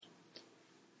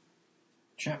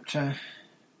Chapter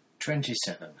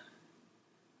 27.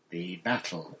 The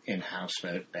Battle in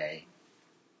Houseboat Bay.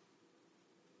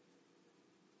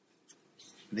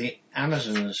 The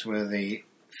Amazons were the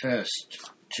first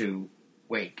to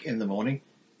wake in the morning,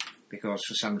 because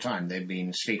for some time they'd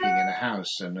been sleeping in a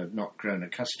house and had not grown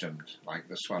accustomed, like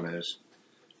the swallows,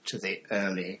 to the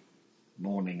early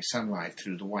morning sunlight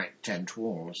through the white tent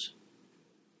walls.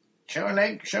 "Show a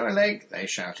leg," they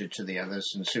shouted to the others,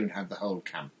 and soon had the whole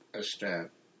camp astir.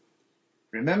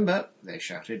 "Remember," they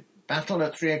shouted, "battle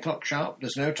at 3 o'clock sharp.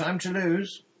 There's no time to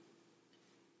lose."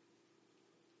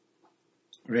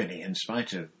 Really, in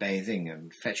spite of bathing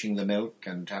and fetching the milk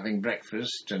and having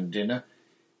breakfast and dinner,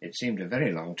 it seemed a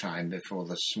very long time before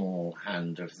the small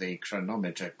hand of the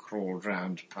chronometer crawled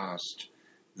round past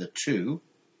the 2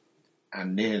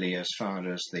 and nearly as far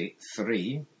as the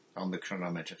 3 on the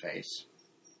chronometer face.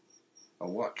 A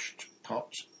watched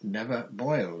pot never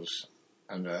boils,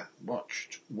 and a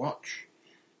watched watch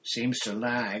seems to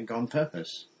lag on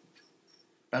purpose.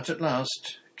 But at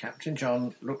last Captain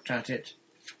John looked at it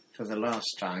for the last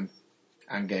time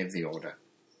and gave the order.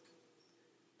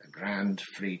 The grand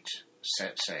fleet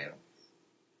set sail.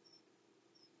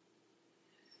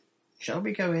 "Shall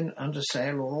we go in under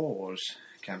sail or oars?"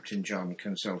 Captain John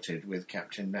consulted with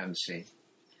Captain Nancy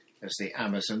as the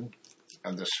Amazon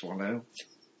and the Swallow,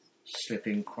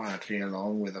 slipping quietly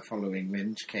along with a following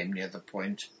wind, came near the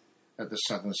point at the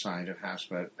southern side of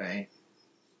Houseboat Bay.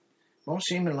 "More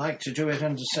seamen like to do it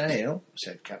under sail,"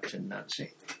 said Captain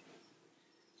Nancy.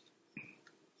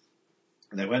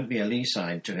 "There won't be a lee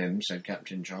side to him," said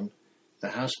Captain John.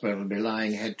 "The houseboat will be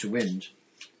lying head to wind.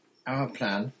 Our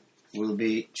plan will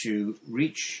be to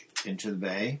reach into the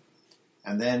bay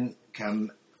and then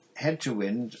come head to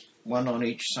wind, one on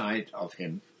each side of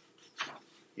him.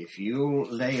 If you'll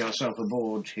lay yourself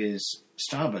aboard his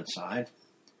starboard side,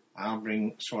 I'll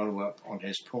bring Swallow up on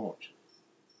his port."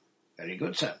 "Very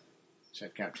good, sir,"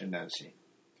 said Captain Nancy.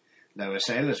 "Lower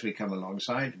sail as we come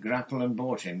alongside, grapple and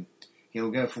board him. He'll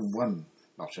go for one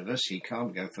lot of us, he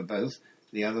can't go for both.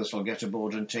 The others will get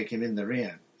aboard and take him in the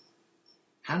rear."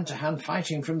 "Hand-to-hand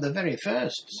fighting from the very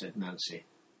first," said Nancy.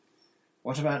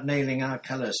 "What about nailing our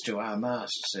colours to our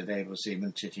mast?" said able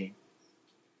seaman Titty.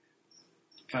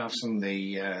 "Fasten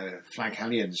the flag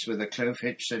halyards with a clove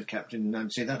hitch," said Captain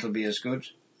Nancy. "That'll be as good."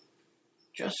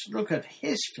 "Just look at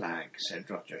his flag," said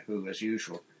Roger, who, as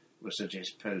usual, was at his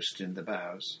post in the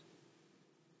bows.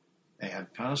 They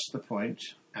had passed the point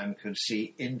and could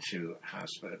see into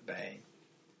Houseboat Bay.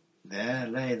 There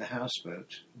lay the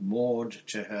houseboat, moored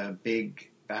to her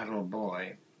big barrel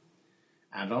buoy,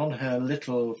 and on her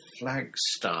little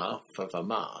flagstaff of a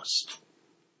mast,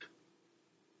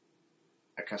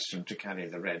 accustomed to carry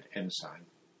the red ensign,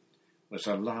 was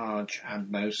a large and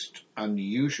most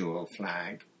unusual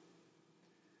flag,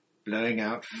 blowing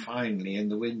out finely in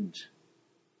the wind.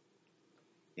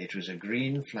 It was a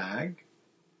green flag,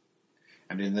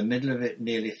 and in the middle of it,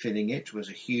 nearly filling it, was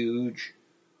a huge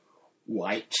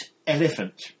white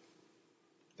elephant.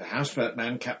 The houseboat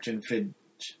man, Captain Flint,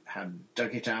 had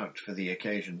dug it out for the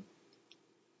occasion.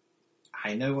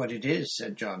 "I know what it is,"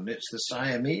 said John. "It's the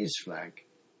Siamese flag."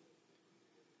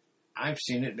 "I've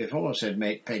seen it before," said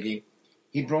Mate Peggy.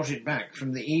 "He brought it back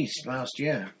from the east last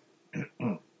year."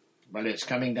 "Well, it's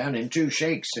coming down in 2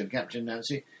 shakes," said Captain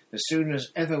Nancy. "As soon as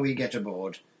ever we get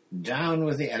aboard, down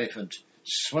with the elephant.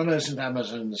 Swallows and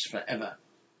Amazons for ever."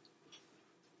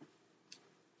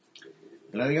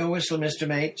 "Blow your whistle, Mr.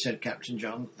 Mate," said Captain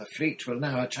John. "The fleet will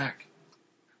now attack."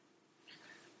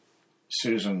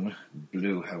 Susan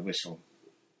blew her whistle.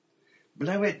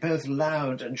 "Blow it both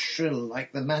loud and shrill,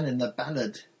 like the man in the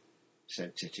ballad,"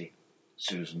 said Titty.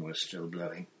 Susan was still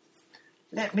blowing.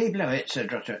 "Let me blow it,"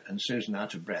 said Roger, and Susan,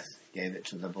 out of breath, gave it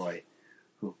to the boy,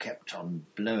 who kept on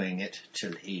blowing it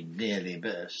till he nearly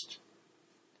burst.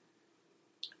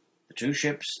 The 2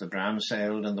 ships, the brown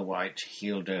sailed and the white,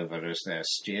 heeled over as their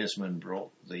steersman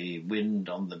brought the wind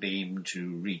on the beam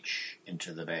to reach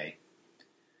into the bay.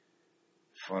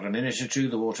 For a minute or 2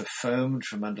 the water foamed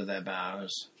from under their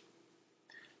bows.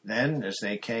 Then, as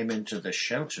they came into the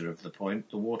shelter of the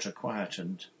point, the water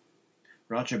quietened.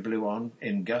 Roger blew on,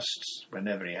 in gusts,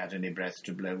 whenever he had any breath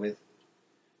to blow with.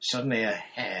 Suddenly a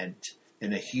head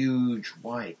in a huge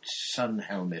white sun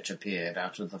helmet appeared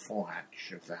out of the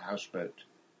forehatch of the houseboat.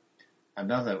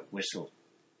 Another whistle,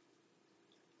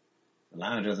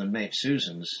 louder than Mate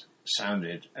Susan's,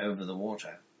 sounded over the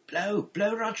water. "Blow,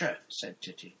 blow, Roger," said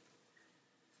Titty.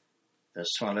 The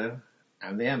Swallow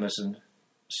and the Amazon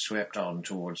swept on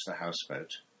towards the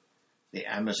houseboat, the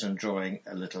Amazon drawing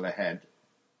a little ahead.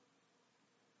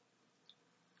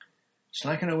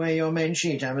 "Slacken away your main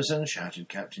sheet, Amazon," shouted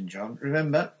Captain John.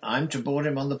 "Remember, I'm to board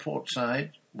him on the port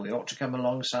side. We ought to come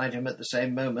alongside him at the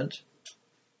same moment."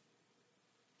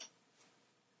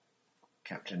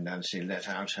 Captain Nancy let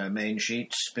out her main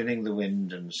sheet, spinning the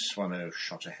wind, and Swallow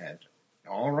shot ahead.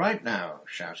 "All right now,"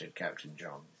 shouted Captain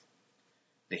John.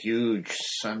 The huge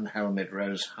sun helmet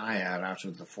rose higher out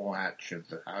of the forehatch of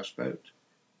the houseboat,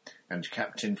 and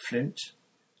Captain Flint,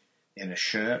 in a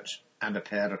shirt and a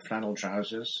pair of flannel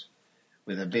trousers,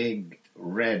 with a big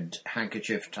red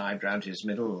handkerchief tied round his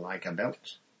middle like a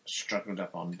belt, struggled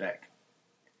up on deck.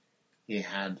 He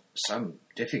had some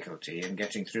difficulty in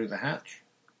getting through the hatch.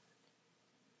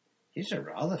 "He's a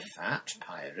rather fat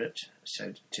pirate,"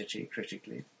 said Titty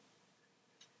critically.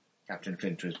 Captain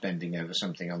Flint was bending over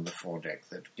something on the foredeck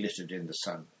that glittered in the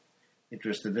sun. It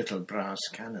was the little brass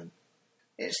cannon.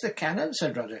 "It's the cannon,"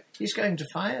 said Roger. "He's going to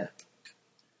fire."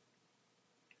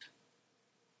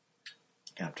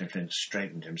 Captain Flint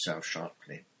straightened himself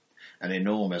sharply. An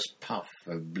enormous puff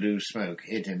of blue smoke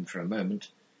hid him for a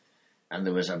moment, and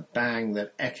there was a bang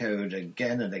that echoed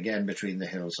again and again between the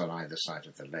hills on either side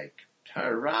of the lake.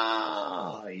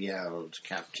 "Hurrah!" yelled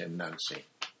Captain Nancy.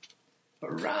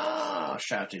 "Hurrah!"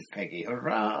 shouted Peggy.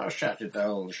 "Hurrah!" shouted the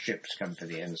whole ship's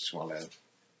company in Swallow.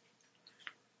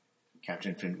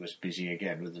 Captain Flint was busy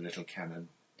again with the little cannon.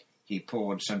 He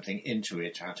poured something into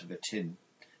it out of a tin.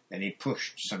 Then he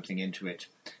pushed something into it.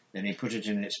 Then he put it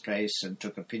in its place and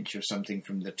took a pinch of something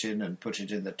from the tin and put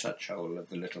it in the touch-hole of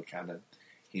the little cannon.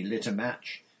 He lit a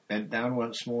match, bent down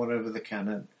once more over the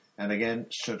cannon, and again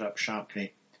stood up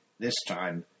sharply, this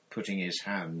time putting his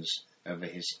hands over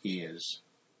his ears.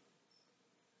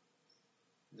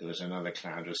 There was another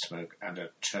cloud of smoke and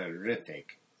a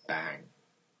terrific bang.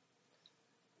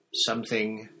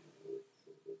 Something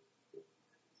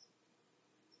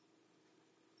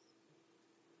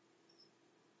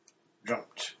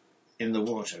dropped in the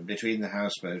water between the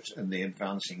houseboat and the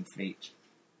advancing fleet.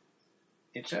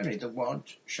 "It's only the wad,"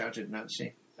 shouted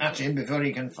Nancy. "At him before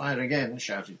he can fire again,"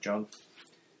 shouted John.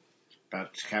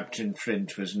 But Captain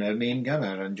Flint was no mean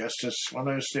gunner, and just as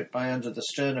Swallow slipped by under the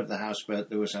stern of the houseboat,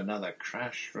 there was another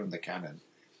crash from the cannon,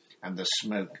 and the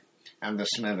smoke and the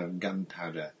smell of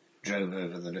gunpowder drove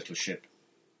over the little ship.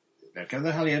 "Let go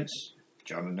the halyards,"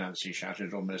 John and Nancy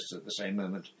shouted almost at the same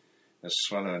moment, as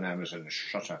Swallow and Amazon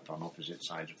shot up on opposite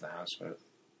sides of the houseboat.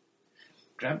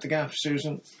 "Grab the gaff,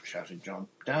 Susan," shouted John.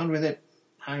 "Down with it.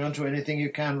 Hang on to anything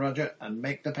you can, Roger, and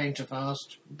make the painter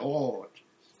fast. Board."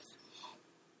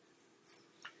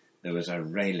 There was a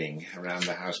railing around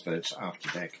the houseboat's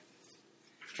afterdeck.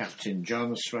 Captain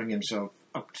John swung himself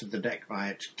up to the deck by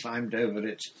it, climbed over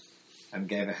it, and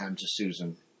gave a hand to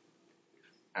Susan.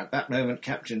 At that moment,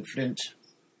 Captain Flint,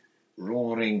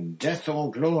 roaring "Death or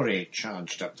glory,"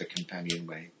 charged up the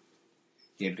companionway.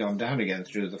 He had gone down again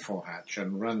through the forehatch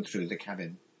and run through the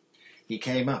cabin. He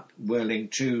came up, whirling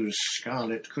two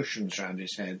scarlet cushions round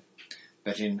his head,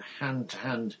 but in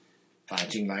hand-to-hand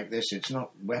fighting like this, it's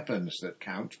not weapons that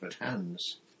count, but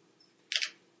hands.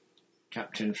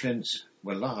 Captain Flint's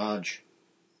were large,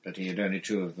 but he had only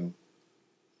two of them.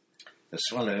 The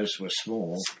Swallows were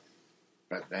small,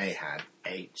 but they had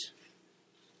 8.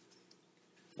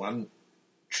 One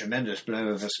tremendous blow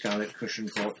of a scarlet cushion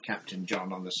caught Captain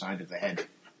John on the side of the head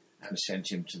and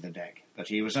sent him to the deck. But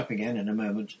he was up again in a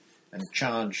moment and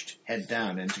charged head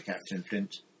down into Captain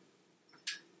Flint.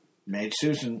 Maid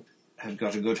Susan had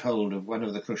got a good hold of one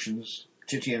of the cushions.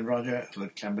 Titty and Roger, who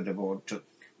had clambered aboard, took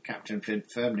Captain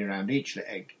Flint firmly round each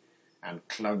leg and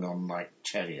clung on like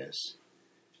terriers,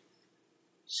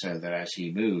 so that as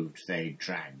he moved they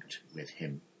dragged with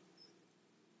him.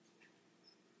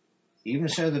 Even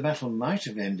so, the battle might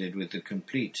have ended with the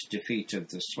complete defeat of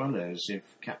the Swallows if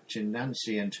Captain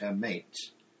Nancy and her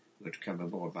mate, who had come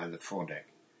aboard by the foredeck,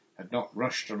 had not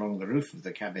rushed along the roof of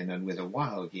the cabin and with a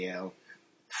wild yell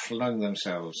flung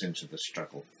themselves into the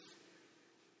struggle.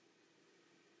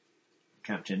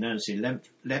 Captain Nancy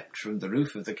leapt from the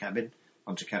roof of the cabin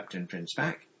onto Captain Flint's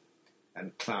back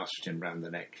and clasped him round the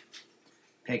neck.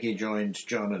 Peggy joined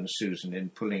John and Susan in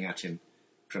pulling at him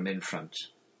from in front,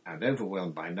 and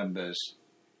overwhelmed by numbers,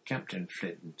 Captain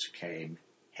Flint came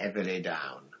heavily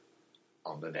down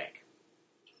on the deck.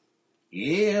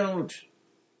 "Yield!"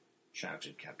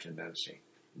 shouted Captain Nancy.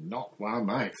 "Not while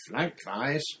my flank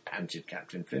flies," panted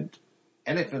Captain Flint.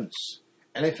 "Elephants!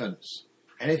 Elephants!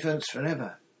 Elephants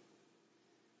forever!"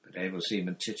 But able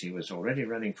seaman Titty was already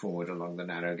running forward along the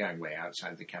narrow gangway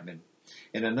outside the cabin.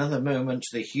 In another moment,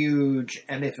 the huge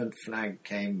elephant flag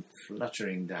came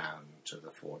fluttering down to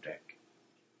the foredeck.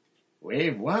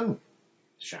 "We've won!"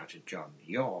 shouted John.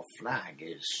 "Your flag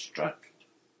is struck."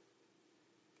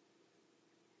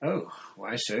 "Oh,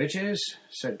 why, so it is,"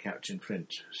 said Captain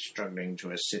Flint, struggling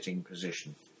to a sitting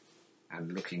position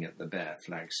and looking at the bare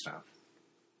flagstaff.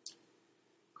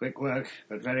 "Quick work,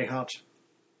 but very hot.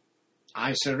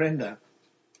 I surrender."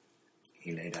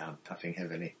 He lay down, puffing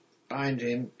heavily. "Bind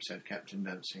him," said Captain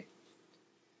Nancy.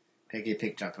 Peggy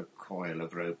picked up a coil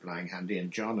of rope lying handy,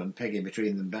 and John and Peggy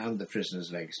between them bound the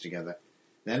prisoner's legs together.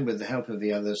 Then, with the help of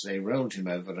the others, they rolled him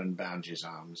over and bound his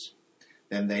arms.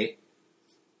 Then they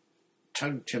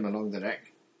tugged him along the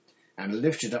deck and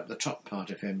lifted up the top part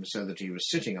of him so that he was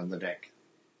sitting on the deck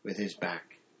with his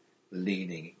back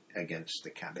leaning against the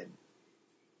cabin.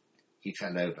 He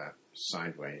fell over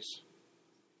sideways.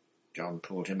 John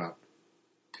pulled him up,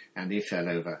 and he fell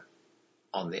over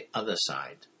on the other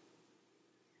side.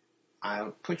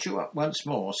 "I'll put you up once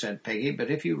more," said Peggy,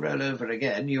 "but if you roll over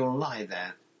again, you'll lie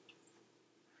there."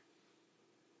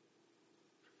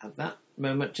 At that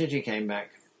moment Titty came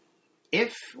back.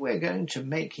 "If we're going to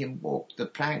make him walk the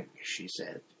plank," she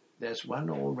said, "there's one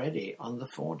already on the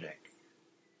foredeck."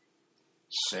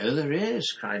 "So there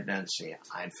is," cried Nancy.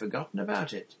 "I'd forgotten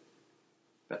about it.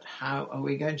 But how are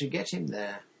we going to get him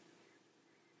there?"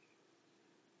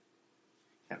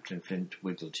 Captain Flint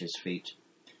wiggled his feet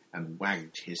and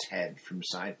wagged his head from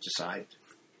side to side.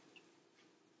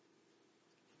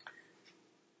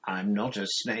 "I'm not a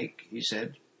snake," he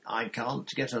said. "I can't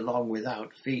get along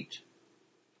without feet."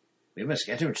 "We must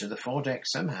get him to the foredeck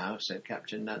somehow," said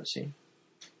Captain Nancy.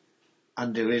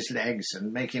 "Undo his legs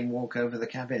and make him walk over the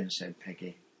cabin," said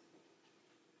Peggy.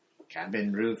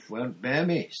 "Cabin roof won't bear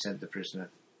me," said the prisoner.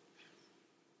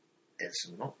 "It's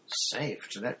not safe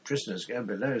to let prisoners go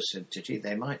below," said Titty.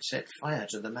 "They might set fire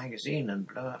to the magazine and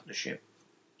blow up the ship."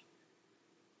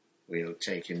 "We'll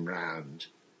take him round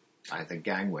by the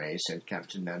gangway," said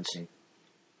Captain Nancy.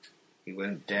 "He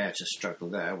won't dare to struggle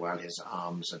there while his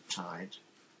arms are tied."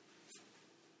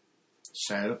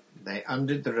 So they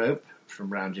undid the rope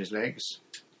from round his legs.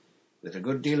 With a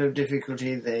good deal of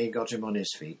difficulty they got him on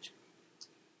his feet.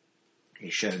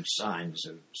 He showed signs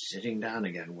of sitting down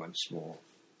again once more.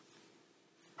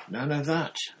 "None of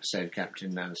that," said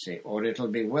Captain Nancy, "or it'll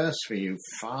be worse for you,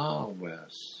 far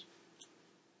worse."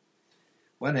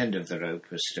 One end of the rope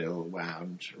was still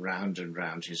wound round and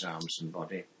round his arms and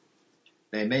body.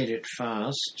 They made it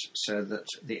fast so that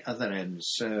the other end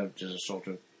served as a sort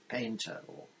of painter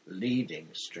or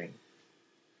leading string.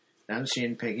 Nancy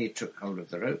and Peggy took hold of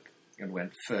the rope and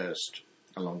went first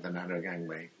along the narrow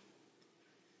gangway.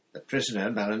 The prisoner,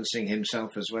 balancing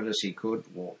himself as well as he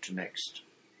could, walked next.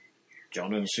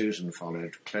 John and Susan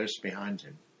followed close behind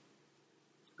him.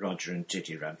 Roger and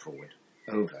Titty ran forward,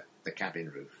 over the cabin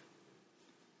roof.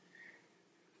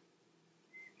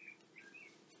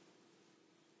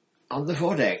 On the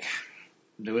foredeck,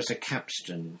 there was a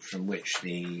capstan from which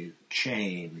the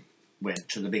chain went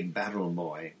to the big barrel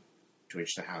buoy to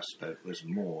which the houseboat was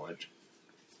moored.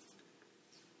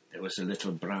 There was a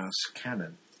little brass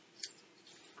cannon.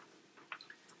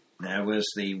 There was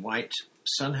the white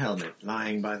sun helmet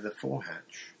lying by the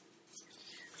forehatch.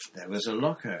 There was a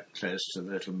locker close to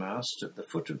the little mast, at the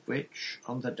foot of which,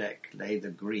 on the deck, lay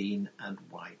the green and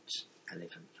white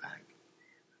elephant flag.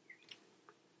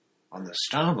 On the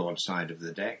starboard side of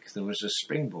the deck there was a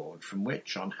springboard from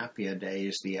which, on happier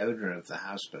days, the owner of the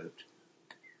houseboat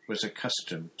was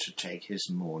accustomed to take his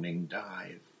morning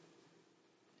dive.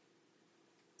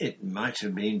 It might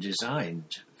have been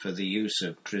designed for the use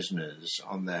of prisoners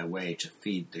on their way to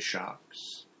feed the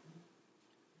sharks.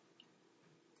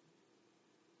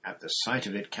 At the sight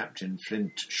of it, Captain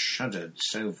Flint shuddered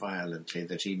so violently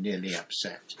that he nearly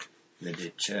upset the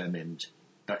determined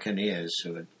buccaneers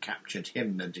who had captured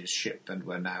him and his ship and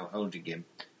were now holding him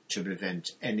to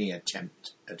prevent any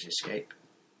attempt at escape.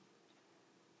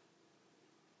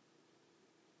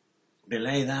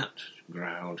 "Belay that,"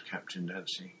 growled Captain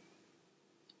Nancy.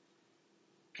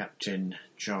 Captain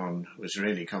John was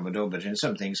really Commodore, but in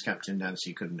some things Captain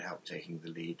Nancy couldn't help taking the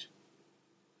lead.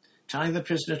 "Tie the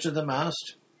prisoner to the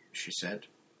mast," she said,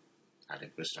 and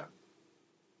it was done.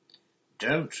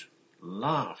 "Don't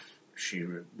laugh," she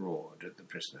roared at the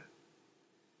prisoner.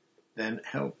 "Then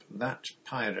help that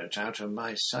pirate out of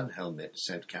my sun helmet,"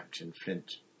 said Captain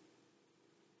Flint.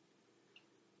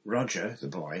 Roger, the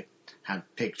boy,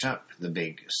 had picked up the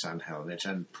big sun helmet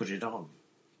and put it on,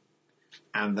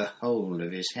 and the whole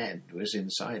of his head was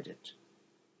inside it.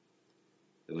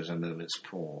 There was a moment's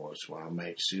pause while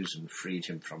Mate Susan freed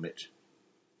him from it.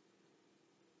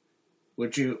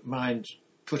 "Would you mind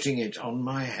putting it on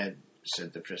my head?"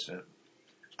 said the prisoner.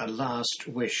 "A last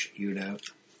wish, you know.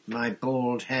 My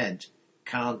bald head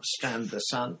can't stand the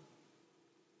sun."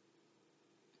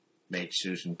 Mate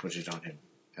Susan put it on him,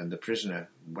 and the prisoner,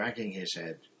 wagging his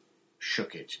head,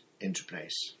 shook it into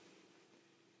place.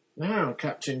 "Now,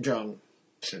 Captain John,"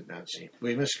 said Nancy,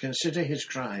 "we must consider his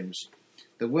crimes.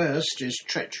 The worst is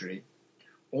treachery.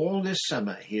 All this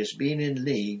summer he has been in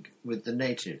league with the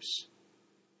natives."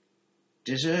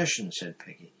 "Desertion," said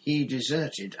Peggy. "He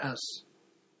deserted us."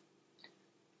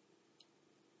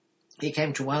 "He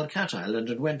came to Wildcat Island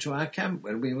and went to our camp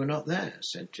when we were not there,"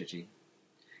 said Titty.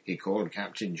 "He called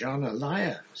Captain John a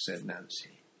liar," said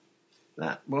Nancy.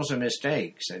 "That was a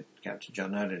mistake," said Captain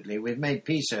John hurriedly. "We've made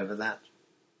peace over that."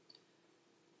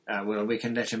 "Well, we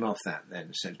can let him off that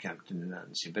then," said Captain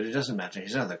Nancy. "But it doesn't matter.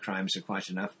 His other crimes are quite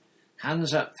enough.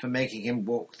 Hands up for making him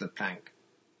walk the plank."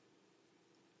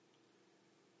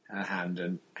 Her hand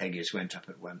and Peggy's went up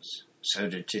at once. So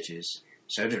did Titty's.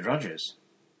 So did Roger's.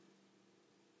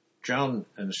 John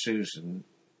and Susan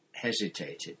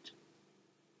hesitated.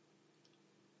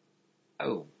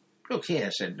 "Oh, look here,"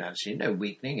 said Nancy. "No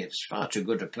weakening. It's far too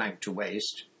good a plank to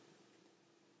waste."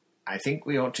 "I think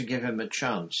we ought to give him a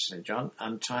chance," said John.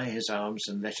 "Untie his arms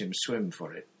and let him swim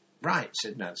for it." "Right,"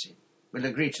 said Nancy. "We'll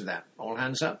agree to that. All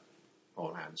hands up?"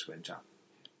 All hands went up.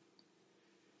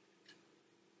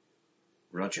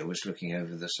 Roger was looking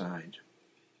over the side.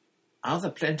 "Are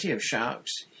there plenty of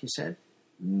sharks?" he said.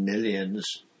 "Millions,"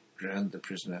 groaned the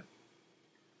prisoner.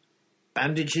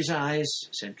 "Bandage his eyes,"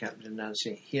 said Captain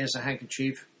Nancy. "Here's a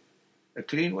handkerchief." "A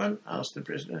clean one?" asked the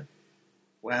prisoner.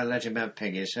 "Well, let him have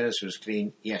Peggy's. Hers was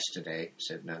clean yesterday,"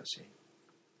 said Nancy.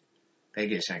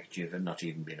 Peggy's handkerchief had not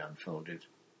even been unfolded.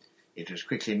 It was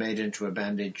quickly made into a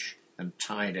bandage and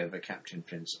tied over Captain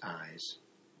Flint's eyes.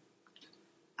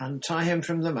 "Untie him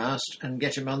from the mast and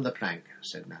get him on the plank,"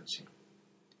 said Nancy.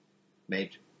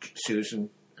 Susan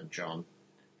and John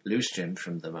loosed him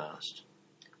from the mast.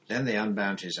 Then they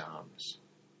unbound his arms.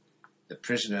 The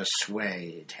prisoner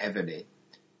swayed heavily,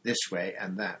 this way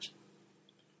and that.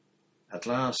 At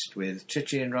last, with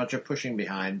Titty and Roger pushing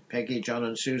behind, Peggy, John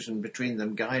and Susan between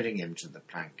them guiding him to the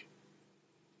plank,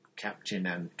 Captain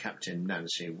and Captain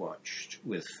Nancy watched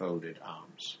with folded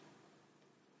arms.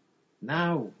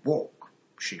 "Now walk,"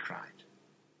 she cried.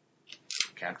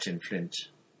 Captain Flint,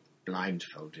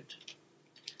 blindfolded,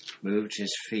 moved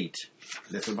his feet,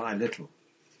 little by little,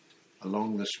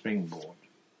 along the springboard.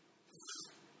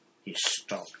 He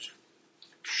stopped,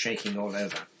 shaking all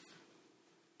over,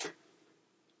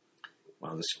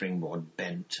 while the springboard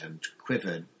bent and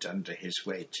quivered under his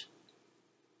weight.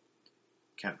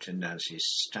 Captain Nancy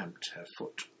stamped her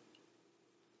foot.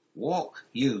 "Walk,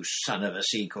 you son of a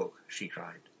sea cook," she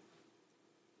cried.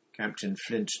 Captain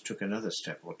Flint took another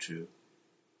step or two,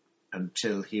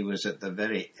 until he was at the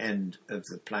very end of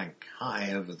the plank,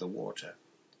 high over the water.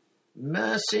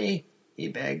 "Mercy," he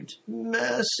begged,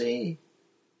 "mercy."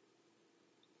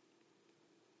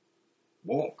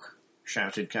 "Walk,"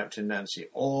 shouted Captain Nancy,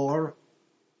 "or—"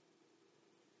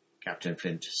 Captain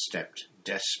Flint stepped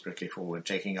desperately forward,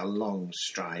 taking a long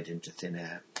stride into thin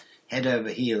air. Head over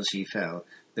heels he fell.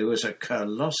 There was a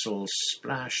colossal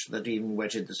splash that even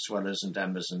wetted the swallows and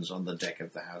amazons on the deck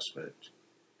of the houseboat.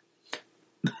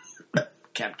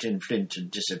 Captain Flint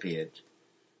had disappeared,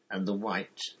 and the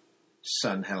white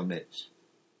sun helmet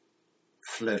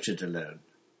floated alone,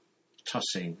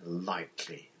 tossing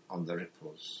lightly on the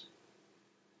ripples.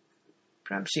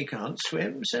 "Perhaps he can't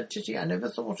swim," said Titty. "I never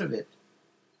thought of it."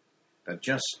 But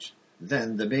just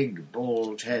then the big,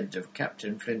 bald head of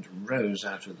Captain Flint rose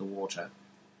out of the water.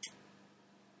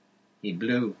 He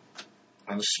blew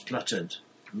and spluttered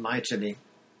mightily,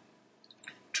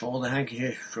 tore the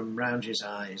handkerchief from round his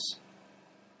eyes,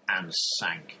 and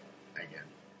sank again.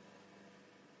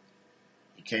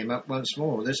 He came up once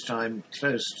more, this time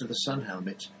close to the sun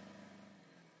helmet.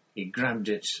 He grabbed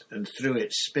it and threw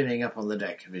it spinning up on the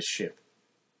deck of his ship.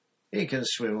 "He can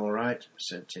swim all right,"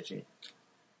 said Titty.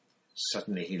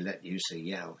 Suddenly he let loose a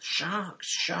yell. "Sharks!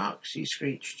 Sharks!" he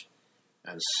screeched,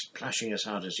 and splashing as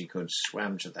hard as he could,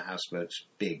 swam to the houseboat's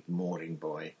big mooring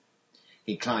buoy.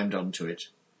 He climbed onto it,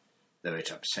 though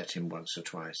it upset him once or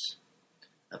twice.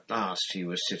 At last he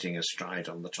was sitting astride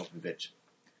on the top of it.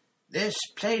 "This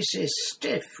place is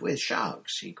stiff with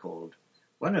sharks," he called.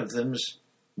 "One of them's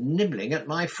nibbling at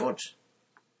my foot."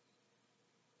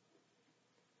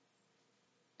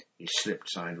 He slipped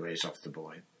sideways off the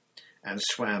buoy and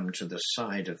swam to the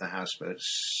side of the houseboat,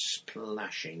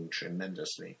 splashing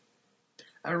tremendously.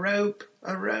 "A rope!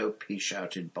 A rope!" he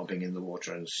shouted, bobbing in the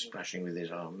water and splashing with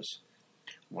his arms,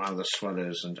 while the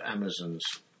swallows and amazons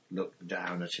looked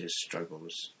down at his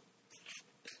struggles.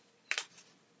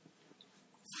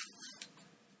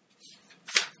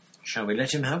 "Shall we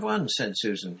let him have one?" said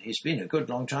Susan. "He's been a good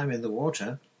long time in the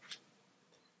water."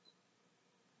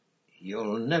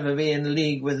 "You'll never be in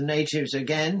league with natives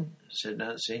again," said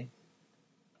Nancy.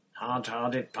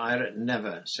 Hard-hearted pirate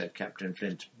never, said Captain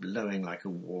Flint, blowing like a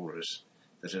walrus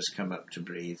that has come up to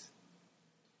breathe.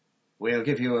 We'll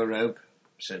give you a rope,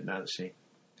 said Nancy.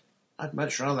 I'd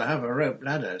much rather have a rope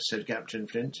ladder, said Captain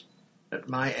Flint. At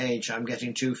my age, I'm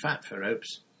getting too fat for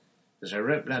ropes. There's a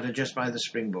rope ladder just by the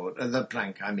springboard, the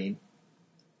plank, I mean.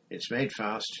 It's made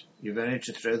fast. You've only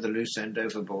to throw the loose end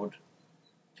overboard.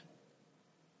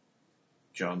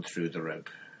 John threw the rope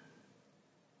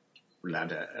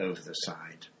ladder over the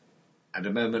side, and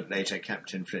a moment later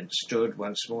Captain Flint stood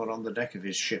once more on the deck of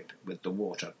his ship with the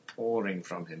water pouring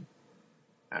from him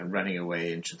and running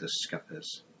away into the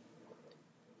scuppers.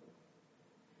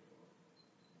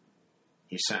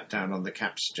 He sat down on the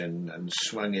capstan and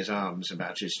swung his arms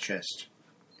about his chest.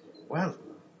 Well,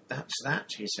 that's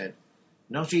that, he said.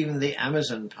 Not even the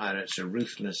Amazon pirates are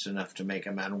ruthless enough to make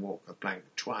a man walk the plank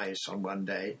twice on one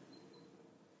day.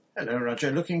 Hello,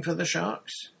 Roger, looking for the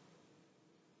sharks?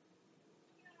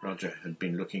 Roger had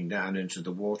been looking down into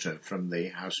the water from the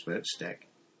houseboat's deck.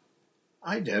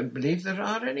 I don't believe there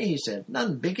are any, he said.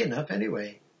 None big enough,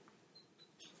 anyway.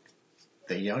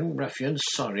 The young ruffian's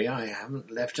sorry I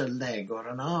haven't left a leg or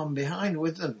an arm behind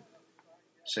with them,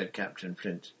 said Captain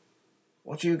Flint.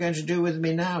 What are you going to do with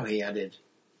me now, he added.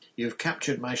 You've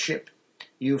captured my ship.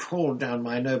 You've hauled down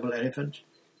my noble elephant.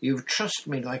 You've trussed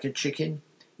me like a chicken.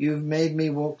 You've made me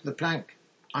walk the plank.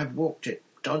 I've walked it,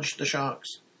 dodged the sharks,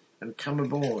 and come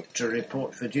aboard to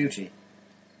report for duty.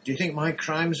 Do you think my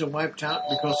crimes are wiped out?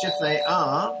 Because if they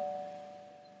are...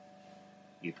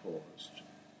 He paused.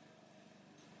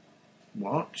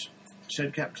 What?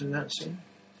 Said Captain Nancy.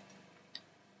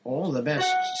 All the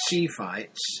best sea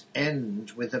fights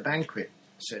end with a banquet,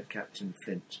 said Captain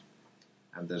Flint.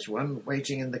 And there's one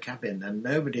waiting in the cabin, and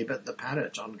nobody but the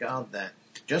parrot on guard there.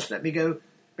 Just let me go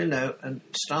below and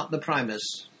start the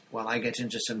primers while I get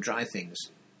into some dry things.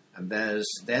 And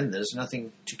there's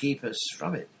nothing to keep us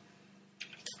from it.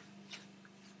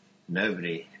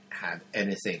 Nobody had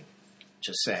anything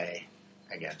to say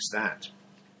against that.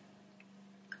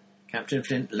 Captain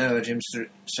Flint lowered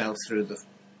himself through the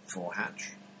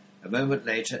forehatch. A moment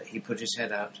later, he put his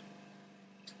head out.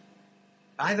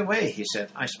 By the way, he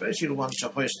said, I suppose you'll want to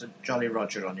hoist the Jolly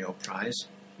Roger on your prize.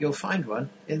 You'll find one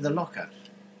in the locker.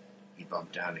 He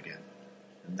bobbed down again,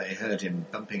 and they heard him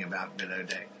bumping about below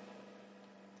deck.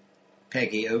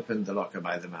 Peggy opened the locker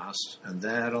by the mast, and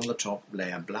there on the top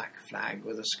lay a black flag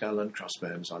with a skull and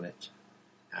crossbones on it,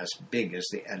 as big as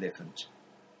the elephant.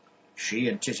 She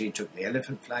and Titty took the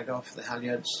elephant flag off the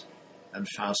halyards and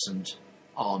fastened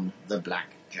on the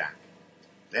black jack.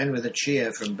 Then, with a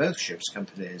cheer from both ships'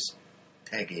 companies,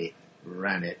 Peggy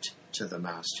ran it to the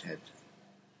masthead.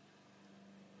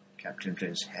 Captain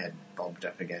Flint's head bobbed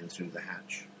up again through the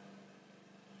hatch.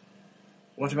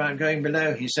 What about going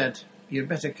below? He said. You'd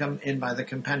better come in by the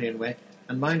companionway,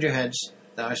 and mind your heads,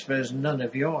 though I suppose none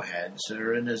of your heads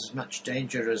are in as much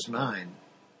danger as mine.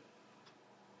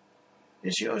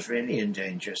 Is yours really in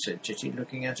danger? Said Titty,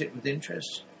 looking at it with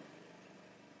interest.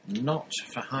 Not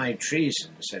for high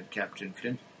treason, said Captain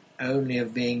Flint, only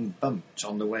of being bumped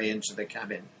on the way into the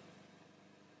cabin.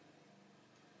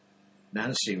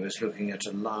 Nancy was looking at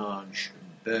a large,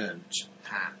 burnt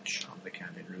patch on the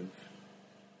cabin roof.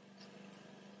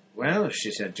 Well,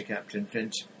 she said to Captain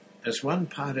Flint, as one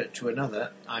pirate to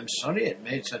another, I'm sorry it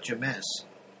made such a mess.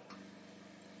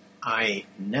 I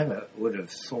never would have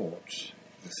thought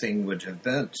the thing would have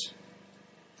burnt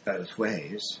both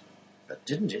ways, but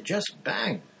didn't it just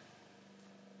bang?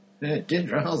 It did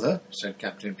rather, said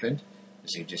Captain Flint,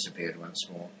 as he disappeared once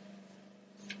more.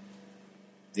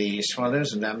 The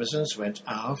Swallows and Amazons went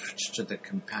aft to the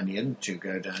companion to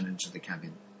go down into the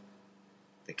cabin.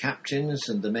 The captains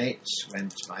and the mates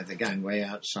went by the gangway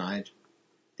outside,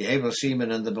 the able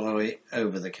seaman and the boy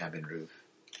over the cabin roof.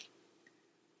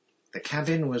 The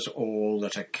cabin was all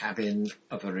that a cabin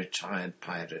of a retired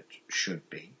pirate should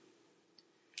be.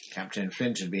 Captain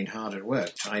Flint had been hard at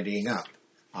work tidying up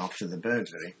after the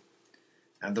burglary,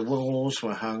 and the walls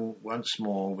were hung once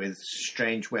more with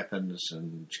strange weapons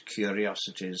and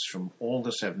curiosities from all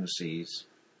the seven seas.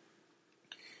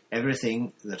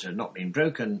 Everything that had not been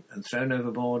broken and thrown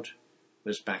overboard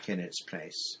was back in its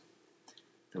place.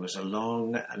 There was a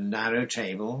long and narrow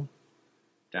table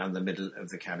down the middle of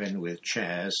the cabin with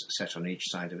chairs set on each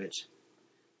side of it.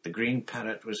 The green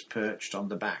parrot was perched on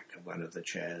the back of one of the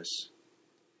chairs.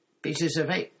 Pieces of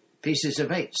eight,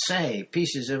 say,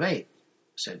 pieces of eight,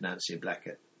 said Nancy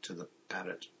Blackett to the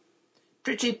parrot.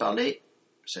 Pretty, Polly,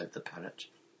 said the parrot.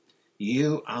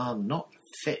 You are not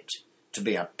fit to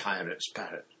be a pirate's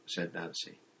parrot, said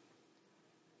Nancy.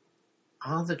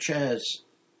 Are the chairs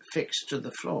fixed to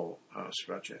the floor? Asked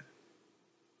Roger.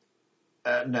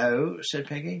 No, said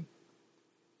Peggy.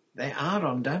 They are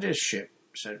on Daddy's ship,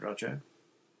 said Roger.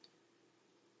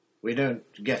 We don't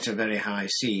get a very high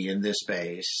sea in this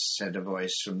bay, said a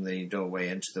voice from the doorway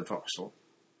into the forecastle.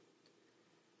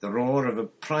 The roar of a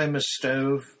primus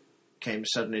stove came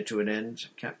suddenly to an end.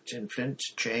 Captain Flint,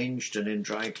 changed and in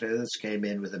dry clothes, came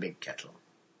in with a big kettle.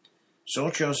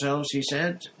 Sort yourselves, he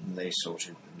said, and they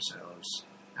sorted themselves,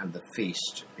 and the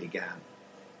feast began.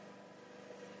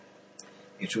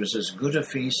 It was as good a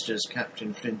feast as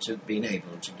Captain Flint had been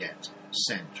able to get,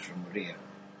 sent from Rio.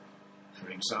 For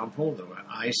example, there were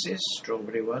ices,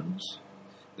 strawberry ones.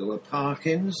 There were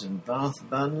parkins and bath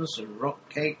buns and rock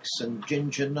cakes and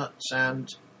ginger nuts and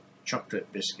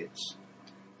chocolate biscuits.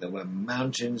 There were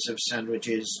mountains of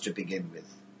sandwiches to begin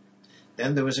with.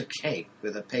 Then there was a cake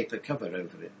with a paper cover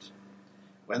over it.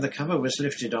 When the cover was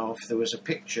lifted off, there was a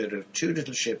picture of two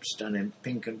little ships done in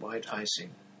pink and white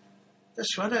icing. The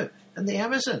Swallow and the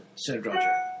Amazon, said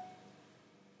Roger.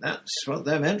 That's what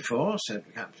they're meant for, said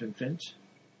Captain Flint.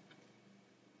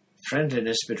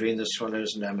 Friendliness between the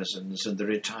Swallows and Amazons and the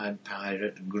retired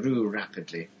pirate grew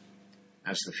rapidly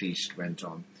as the feast went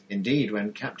on. Indeed,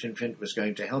 when Captain Flint was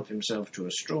going to help himself to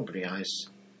a strawberry ice,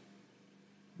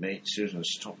 Mate Susan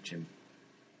stopped him.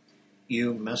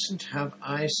 You mustn't have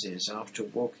ices after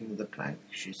walking the plank,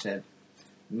 she said.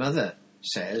 Mother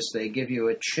says they give you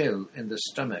a chill in the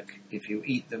stomach if you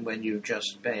eat them when you've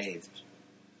just bathed.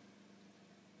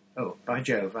 Oh, by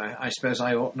Jove, I suppose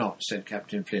I ought not, said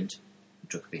Captain Flint, and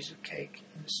took a piece of cake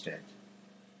instead.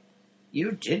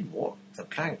 You did walk the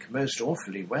plank most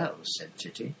awfully well, said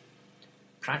Titty.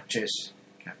 Practice,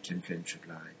 Captain Flint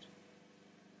replied.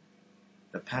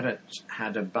 The parrot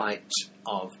had a bite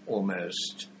of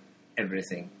almost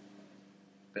everything,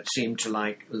 but seemed to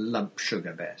like lump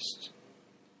sugar best.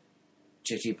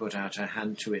 Titty put out her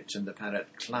hand to it, and the parrot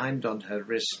climbed on her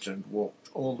wrist and walked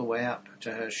all the way up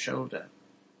to her shoulder.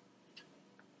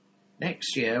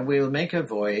 Next year we'll make a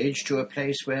voyage to a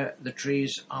place where the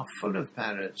trees are full of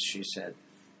parrots, she said.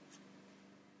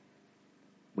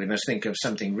 We must think of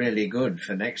something really good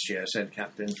for next year, said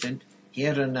Captain Flint.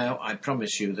 Here and now I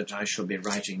promise you that I shall be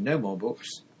writing no more books.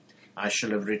 I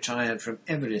shall have retired from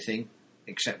everything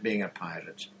except being a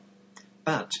pirate.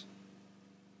 But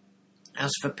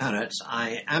as for parrots,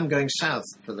 I am going south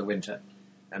for the winter,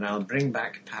 and I'll bring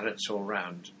back parrots all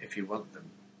round if you want them.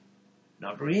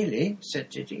 Not really, said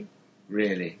Titty.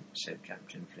 Really, said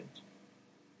Captain Flint.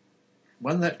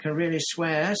 One that can really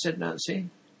swear, said Nancy.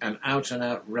 An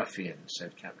out-and-out ruffian,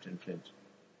 said Captain Flint.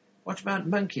 What about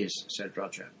monkeys, said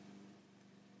Roger.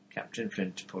 Captain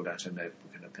Flint pulled out a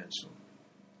notebook and a pencil.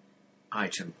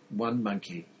 Item, 1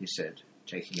 monkey, he said,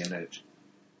 taking a note.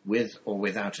 With or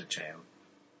without a tail?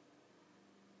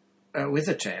 With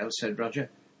a tail, said Roger.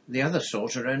 The other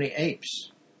sort are only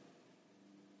apes.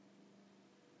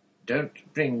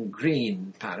 Don't bring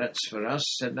green parrots for us,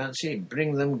 said Nancy.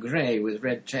 Bring them grey with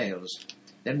red tails.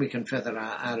 Then we can feather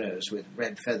our arrows with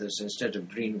red feathers instead of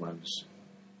green ones.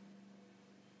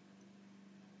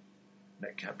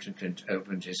 But Captain Flint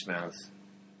opened his mouth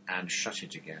and shut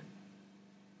it again.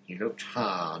 He looked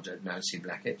hard at Nancy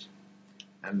Blackett,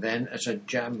 and then at a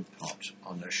jam pot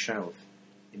on a shelf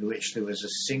in which there was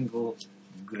a single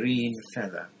green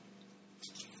feather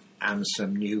and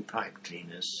some new pipe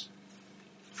cleaners.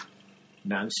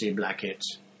 Nancy Blackett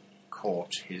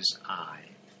caught his eye.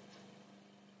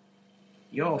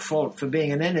 Your fault for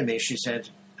being an enemy, she said,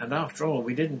 and after all,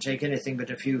 we didn't take anything but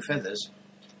a few feathers.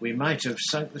 We might have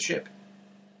sunk the ship.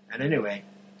 And anyway,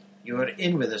 you are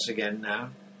in with us again now.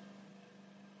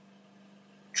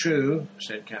 True,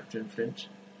 said Captain Flint,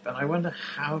 but I wonder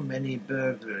how many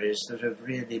burglaries there have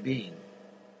really been.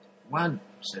 1,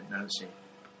 said Nancy.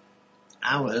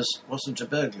 Ours wasn't a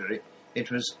burglary,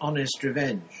 it was honest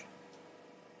revenge.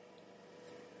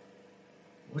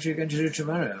 What are you going to do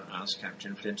tomorrow? Asked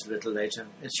Captain Flint a little later.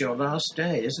 It's your last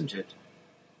day, isn't it?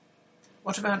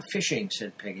 What about fishing?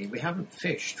 Said Peggy. We haven't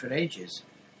fished for ages.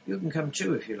 You can come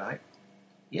too if you like.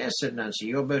 Yes, said Nancy,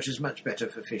 your boat is much better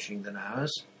for fishing than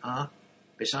ours.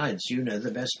 Besides, you know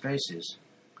the best places.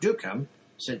 Do come,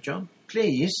 said John.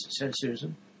 Please, said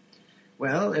Susan.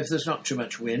 Well, if there's not too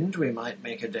much wind, we might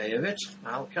make a day of it.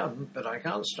 I'll come, but I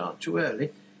can't start too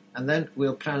early, and then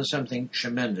we'll plan something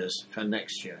tremendous for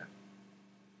next year.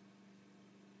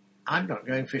 I'm not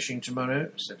going fishing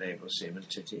tomorrow, said Abel Seaman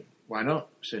Titty. Why not?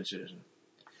 Said Susan.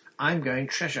 I'm going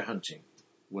treasure hunting.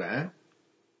 Where?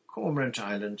 Cormorant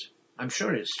Island. I'm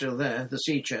sure it's still there, the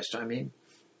sea chest, I mean.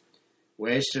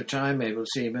 Waste of time, Abel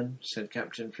Seaman, said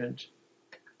Captain Flint.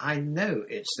 I know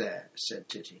it's there, said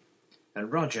Titty.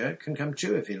 And Roger can come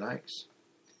too if he likes.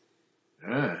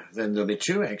 Then there'll be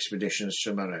 2 expeditions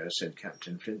tomorrow, said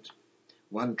Captain Flint.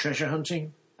 One treasure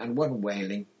hunting and one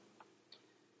whaling.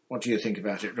 What do you think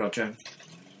about it, Roger?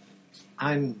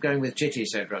 I'm going with Titty,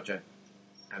 said Roger.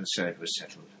 And so it was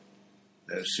settled.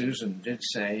 Though Susan did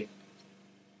say,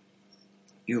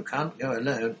 you can't go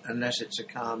alone unless it's a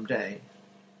calm day.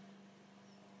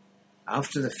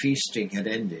 After the feasting had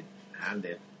ended, and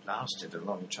it lasted a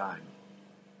long time,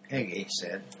 Peggy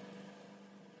said,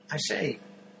 I say,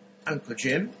 Uncle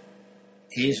Jim?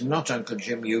 He's not Uncle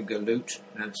Jim, you galoot,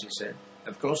 Nancy said.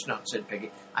 Of course not, said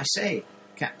Peggy. I say,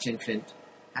 Captain Flint,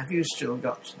 have you still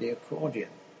got the accordion?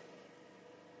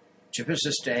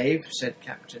 Chippersus Dave, said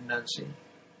Captain Nancy.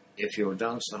 If you'll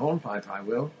dance the hornpipe, I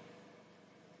will.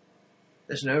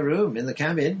 There's no room in the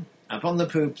cabin. Up on the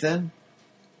poop, then.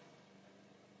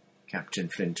 Captain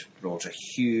Flint brought a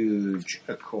huge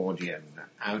accordion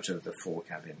out of the fore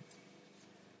cabin.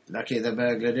 Lucky the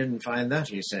burglar didn't find that,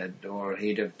 he said, or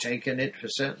he'd have taken it for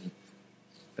certain.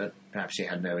 But perhaps he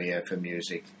had no ear for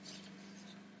music.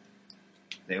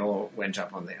 They all went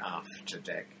up on the after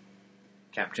deck.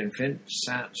 Captain Flint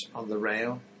sat on the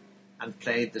rail and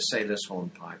played the sailor's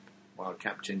hornpipe while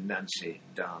Captain Nancy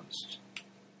danced.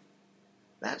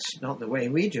 That's not the way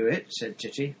we do it, said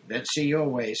Titty. Let's see your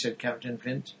way, said Captain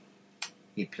Flint.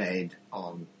 He played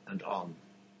on,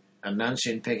 and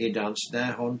Nancy and Peggy danced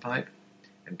their hornpipe,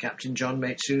 and Captain John,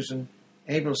 Mate Susan,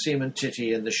 Able Seaman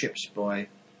Titty and the ship's boy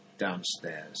danced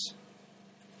theirs.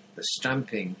 The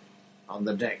stamping on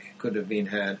the deck could have been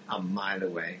heard a mile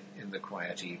away in the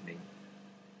quiet evening.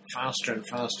 Faster and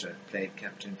faster played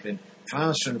Captain Flint.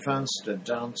 Faster and faster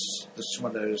danced the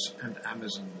Swallows and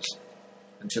Amazons,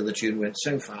 until the tune went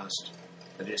so fast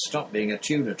that it stopped being a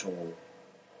tune at all,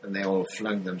 and they all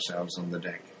flung themselves on the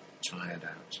deck, tired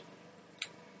out.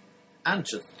 And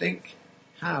to think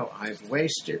how I've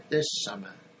wasted this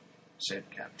summer, said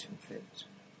Captain Flint.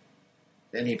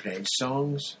 Then he played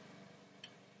songs,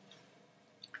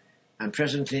 and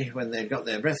presently, when they got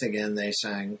their breath again, they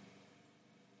sang.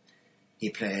 He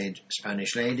played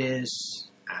Spanish Ladies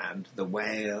and The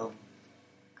Whale,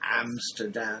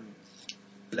 Amsterdam,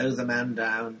 Blow the Man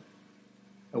Down,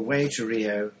 Away to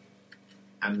Rio,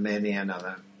 and many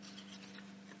another.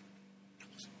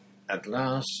 At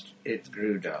last it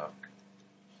grew dark.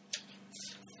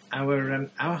 Our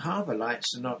harbour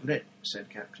lights are not lit, said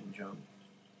Captain John.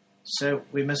 So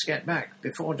we must get back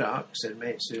before dark, said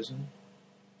Mate Susan.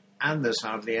 And there's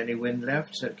hardly any wind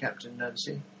left, said Captain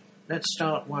Nancy. Let's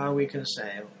start while we can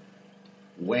sail.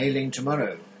 Whaling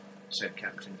tomorrow, said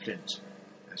Captain Flint,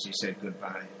 as he said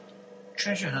goodbye.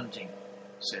 Treasure hunting,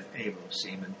 said Able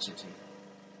Seaman Titty.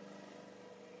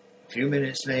 A few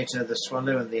minutes later, the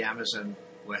Swallow and the Amazon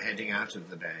were heading out of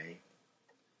the bay.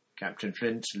 Captain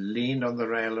Flint leaned on the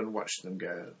rail and watched them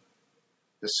go.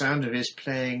 The sound of his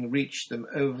playing reached them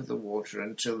over the water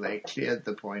until they cleared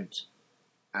the point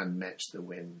and met the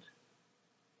wind.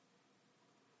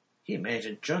 He made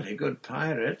a jolly good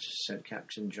pirate, said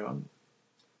Captain John.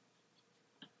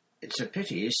 It's a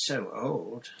pity he's so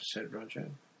old, said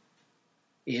Roger.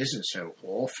 He isn't so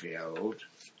awfully old,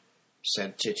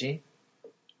 said Titty.